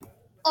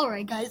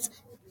Alright guys,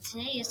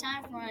 today is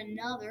time for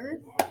another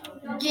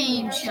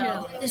game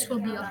show. This will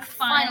be our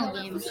final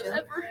game show.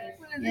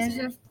 As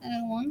our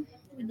final one,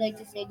 we'd like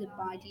to say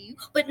goodbye to you,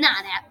 but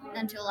not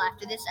until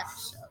after this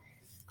episode.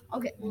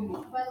 Okay,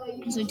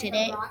 so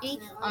today,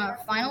 our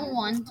final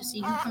one, to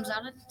see who comes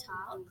out at the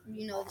top.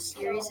 You know, the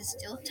series is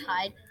still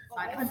tied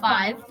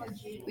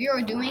 5-5. We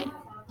are doing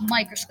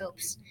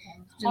microscopes.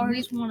 So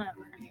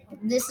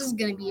this is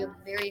going to be a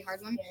very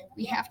hard one.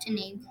 We have to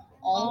name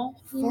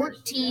all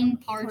 14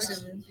 parts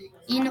of it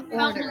in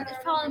order.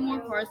 It's probably more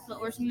parts, but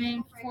we're just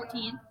naming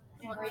 14.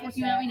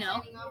 14 that we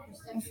know.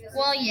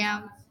 Well,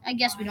 yeah, I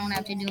guess we don't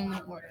have to do them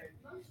in order.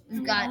 We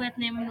still have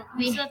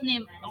to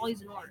name all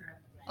these in order.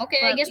 Okay,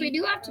 I guess we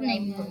do have to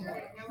name them in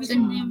order. So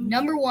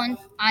number 1,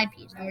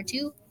 eyepiece. Number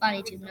 2,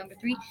 body tube. Number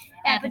 3,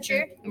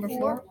 aperture. Number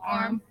 4,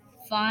 arm.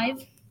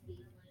 5.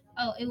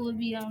 Oh, it would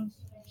be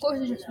course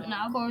adjustment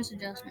knob. Course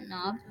adjustment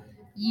knob.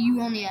 You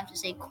only have to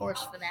say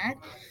course for that.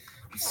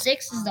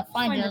 6 is the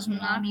fine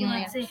adjustment knob. You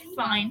only have to say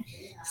fine.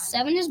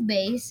 7 is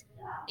base.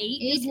 8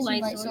 is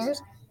light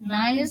source.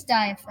 9 is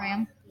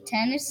diaphragm.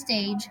 10 is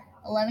stage.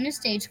 11 is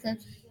stage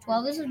clips.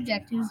 12 is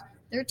objectives.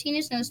 13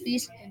 is nose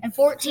piece. And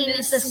 14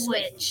 is the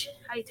switch.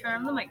 How you turn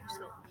on the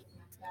microscope.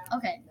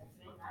 Okay.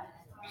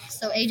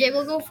 So AJ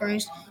will go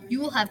first. You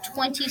will have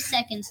 20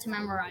 seconds to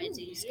memorize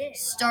these,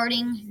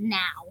 starting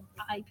now.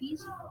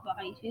 Eyepiece,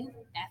 body tube,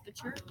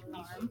 aperture,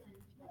 arm,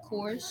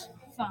 course,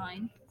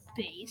 fine,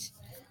 base,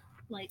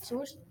 light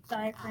source,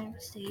 diaphragm,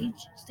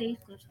 stage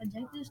clips,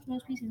 objectives,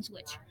 nose piece, and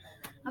switch.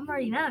 I'm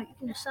ready now. You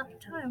can just stop the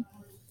time.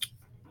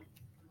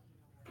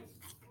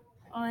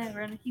 Oh yeah,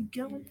 we're gonna keep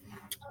going.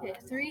 Okay,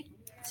 3,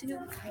 2,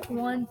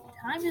 1.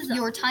 Time is up.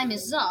 Your time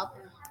is up.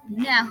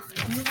 Now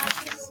you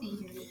have to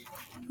see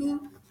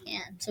who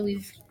can. So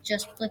we've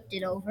just flipped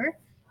it over,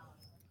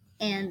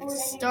 and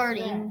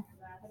starting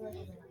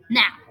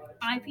now.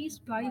 Eyepiece,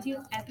 body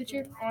tube,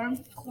 aperture, arm,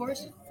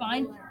 course,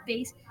 fine,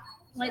 base,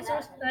 light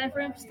source,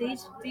 diaphragm, stage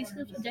clips,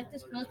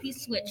 objectives, nose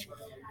piece, switch.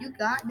 You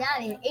got that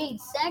in 8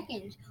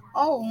 seconds.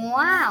 Oh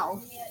wow!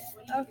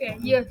 Okay,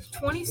 you have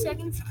 20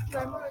 seconds to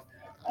remember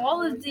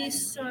all of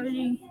these,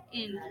 starting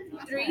in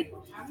 3,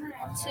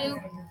 2,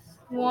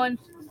 1,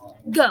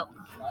 go.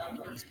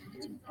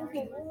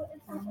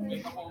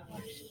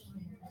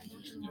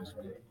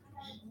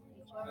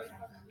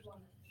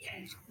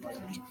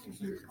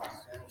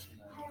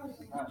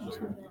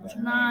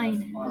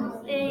 Nine,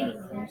 8,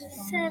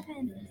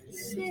 7,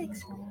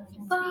 6,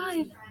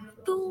 5,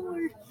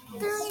 4,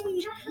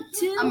 3,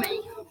 2,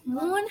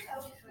 1.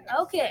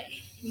 Okay,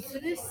 you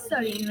finished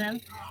studying them.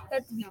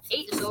 That to be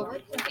 8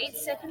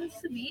 seconds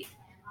to beat.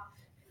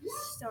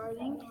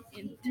 Starting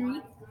in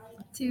 3,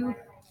 2,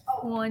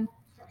 1,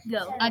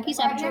 go. Eyepiece,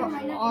 aperture,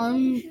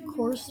 arm,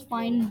 course,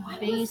 fine,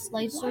 base,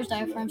 light source,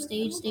 diaphragm,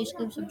 stage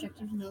clips,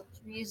 objectives, nose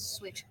piece,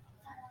 switch.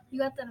 You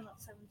got that in about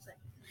 7 seconds.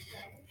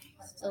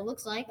 So it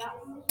looks like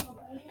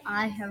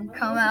I have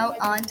come out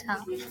on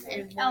top. That was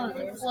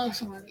a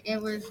close one. It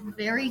was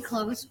very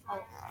close.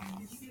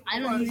 I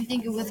don't even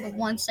think it was a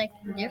 1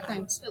 second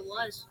difference. It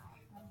was.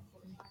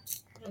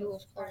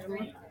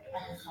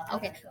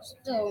 Okay,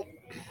 so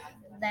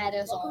that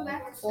is all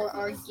for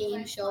our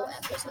game show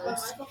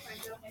episodes.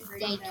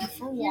 Thank you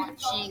for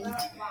watching.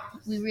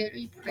 We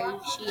really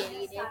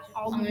appreciate it.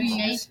 I'm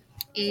gonna say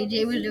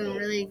AJ was doing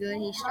really good.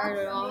 He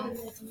started off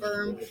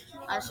firm.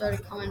 I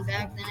started coming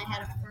back. Then I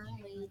had a firm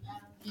lead.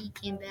 He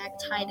came back,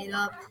 tied it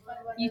up.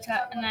 He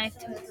took the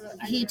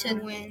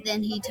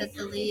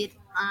lead.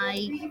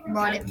 I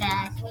brought it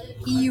back.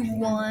 He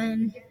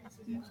won.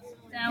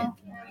 Now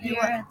we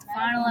are at the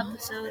final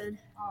episode.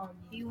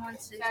 He won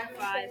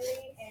 6-5.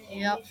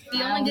 Yep.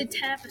 He only did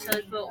 10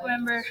 episodes, but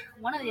remember,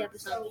 one of the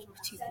episodes was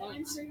 2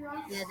 points.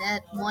 Yeah,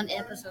 that one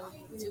episode,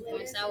 2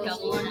 points. That one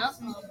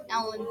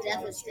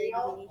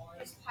devastated me.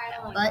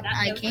 But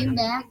I came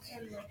back.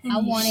 I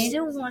won it.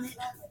 Still won it.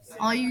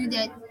 All you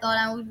that thought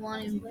I would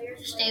want to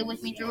stay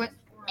with me through it,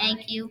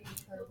 thank you.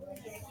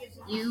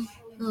 You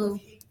who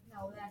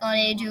thought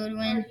AJ would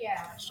win,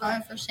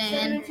 sorry for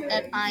saying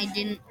that I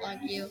didn't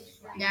like you.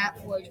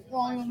 That was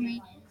wrong with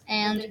me,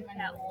 and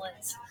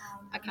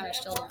I kind of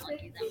still don't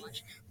like you that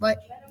much.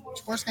 But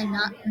it's worse than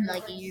not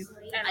liking you.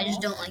 I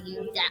just don't like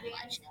you that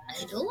much. I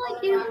still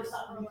like you.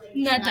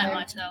 Not that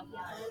much, though.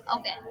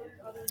 Okay.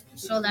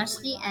 So that's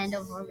the end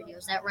of our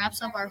videos. That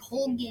wraps up our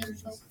whole game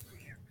show.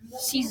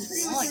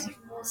 Season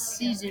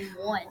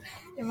 1.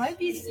 There might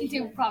be season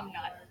 2, probably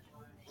not.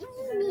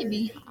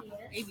 Maybe.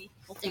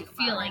 We'll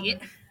feel like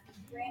it.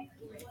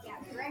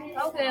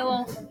 Okay,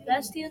 well,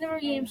 that's the end of our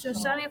game. So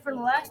signing up for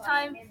the last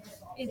time,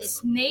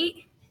 it's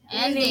Nate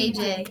and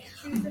AJ.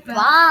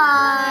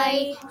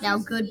 Bye. Now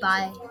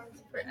goodbye.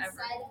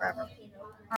 Forever.